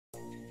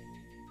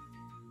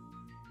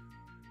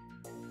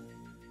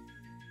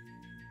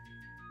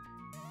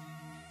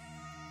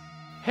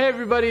Hey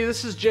everybody,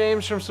 this is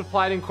James from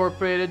Flyknit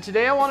Incorporated.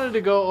 Today I wanted to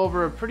go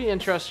over a pretty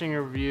interesting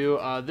review.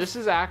 This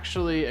is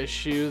actually a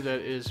shoe that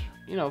is,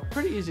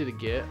 pretty easy to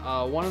get.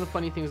 One of the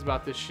funny things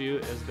about this shoe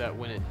is that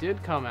when it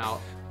did come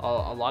out,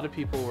 a lot of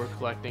people were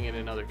collecting it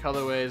in other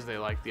colorways. They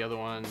liked the other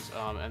ones,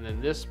 and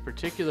then this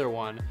particular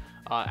one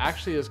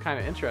actually is kind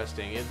of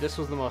interesting. This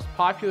was the most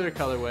popular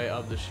colorway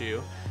of the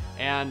shoe.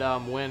 And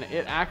when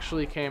it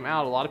actually came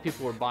out, a lot of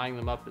people were buying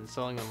them up and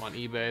selling them on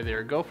eBay.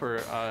 They go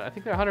for, I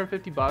think they're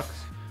 150 bucks.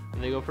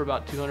 And they go for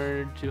about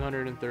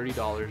 $230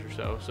 or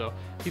so. So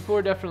people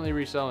are definitely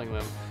reselling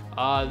them.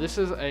 This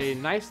is a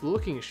nice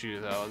looking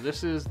shoe though.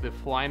 This is the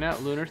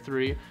Flyknit Lunar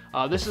 3.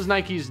 This is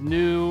Nike's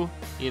new,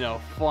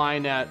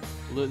 Flyknit.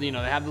 They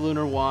had the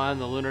Lunar 1,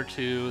 the Lunar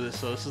 2.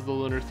 So this is the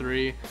Lunar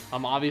 3.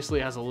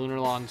 Obviously it has a Lunar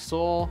long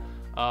sole.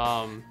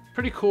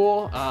 Pretty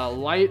cool.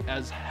 Light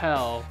as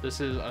hell. This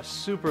is a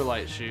super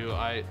light shoe.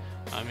 I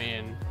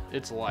mean,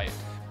 it's light.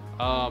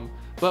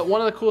 But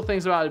one of the cool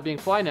things about it being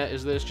Flyknit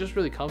is that it's just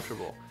really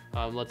comfortable.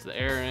 Lets the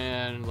air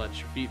in, lets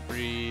your feet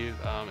breathe,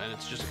 and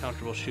it's just a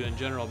comfortable shoe in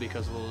general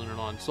because of the Lunar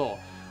long sole.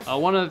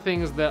 One of the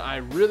things that I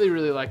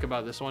really like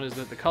about this one is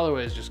that the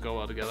colorways just go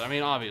well together. I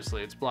mean,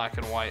 obviously it's black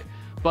and white,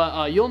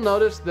 but you'll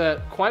notice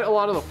that quite a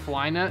lot of the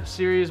Flyknit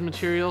series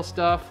material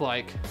stuff,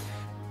 like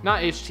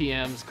not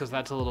HTMs because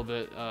that's a little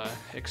bit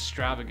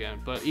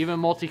extravagant, but even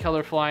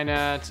multicolor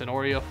Flyknits and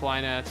Oreo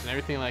Flyknits and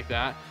everything like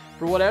that,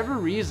 for whatever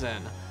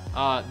reason,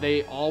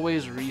 they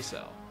always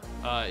resell.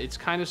 It's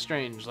kind of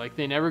strange. Like,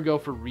 they never go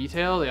for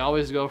retail. They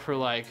always go for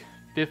like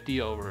 50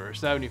 over or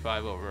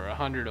 75 over or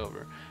 100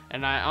 over.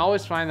 And I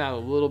always find that a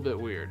little bit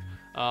weird.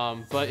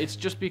 But it's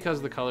just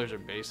because the colors are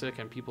basic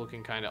and people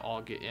can kind of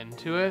all get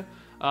into it.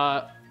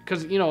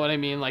 Because you know what I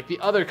mean? Like,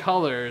 the other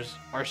colors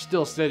are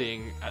still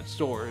sitting at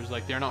stores.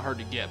 Like, they're not hard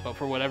to get. But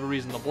for whatever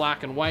reason, the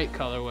black and white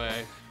colorway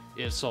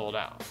is sold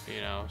out,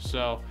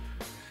 So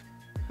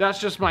that's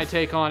just my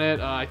take on it.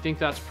 I think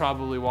that's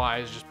probably why,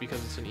 is just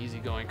because it's an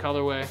easygoing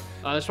colorway.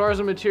 As far as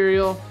the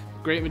material,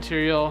 great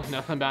material,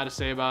 nothing bad to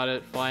say about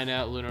it.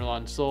 Flyknit, Lunar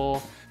long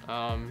sole,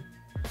 a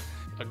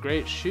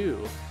great shoe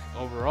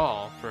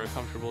overall for a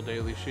comfortable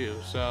daily shoe.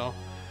 So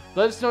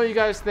let us know what you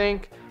guys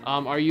think.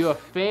 Are you a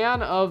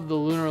fan of the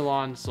Lunar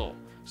long sole?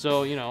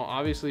 So,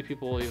 obviously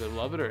people will either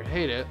love it or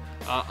hate it.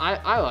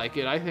 I like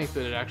it. I think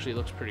that it actually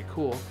looks pretty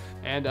cool,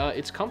 and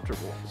it's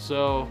comfortable.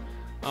 So,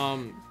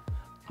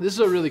 this is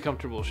a really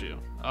comfortable shoe.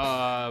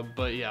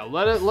 But yeah,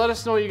 let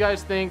us know what you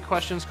guys think.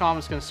 Questions,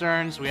 comments,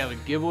 concerns. We have a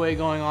giveaway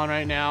going on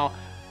right now.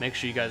 Make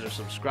sure you guys are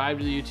subscribed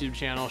to the YouTube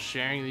channel,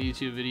 sharing the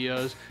YouTube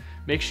videos.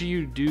 Make sure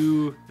you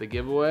do the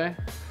giveaway,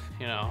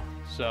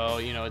 So,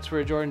 it's for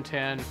a Jordan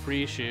 10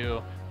 free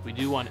shoe. We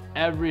do one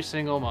every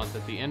single month.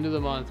 At the end of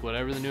the month,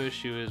 whatever the newest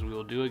shoe is, we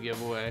will do a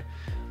giveaway.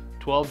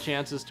 12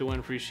 chances to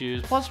win free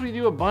shoes. Plus we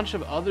do a bunch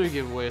of other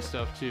giveaway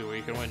stuff too, where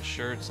you can win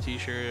shirts,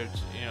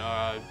 t-shirts,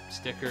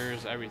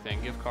 stickers,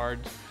 everything, gift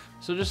cards.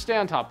 So just stay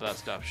on top of that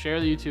stuff. Share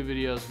the YouTube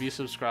videos, be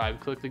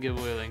subscribed, click the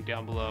giveaway link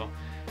down below.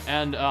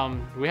 And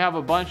we have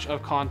a bunch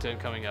of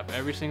content coming up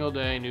every single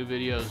day, new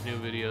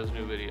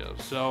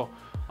videos. So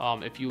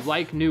if you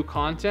like new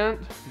content,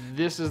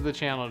 this is the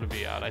channel to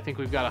be at. I think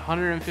we've got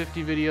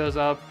 150 videos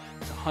up.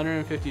 It's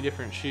 150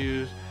 different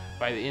shoes.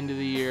 By the end of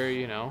the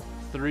year,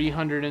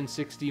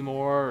 360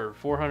 more or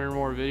 400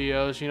 more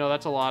videos.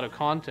 That's a lot of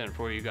content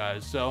for you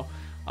guys. So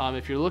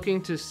if you're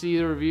looking to see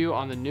the review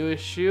on the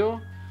newest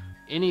shoe,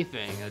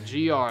 anything, a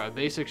GR, a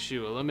basic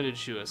shoe, a limited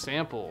shoe, a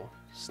sample,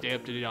 stay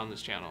up to date on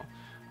this channel.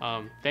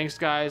 Thanks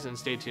guys, and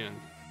stay tuned.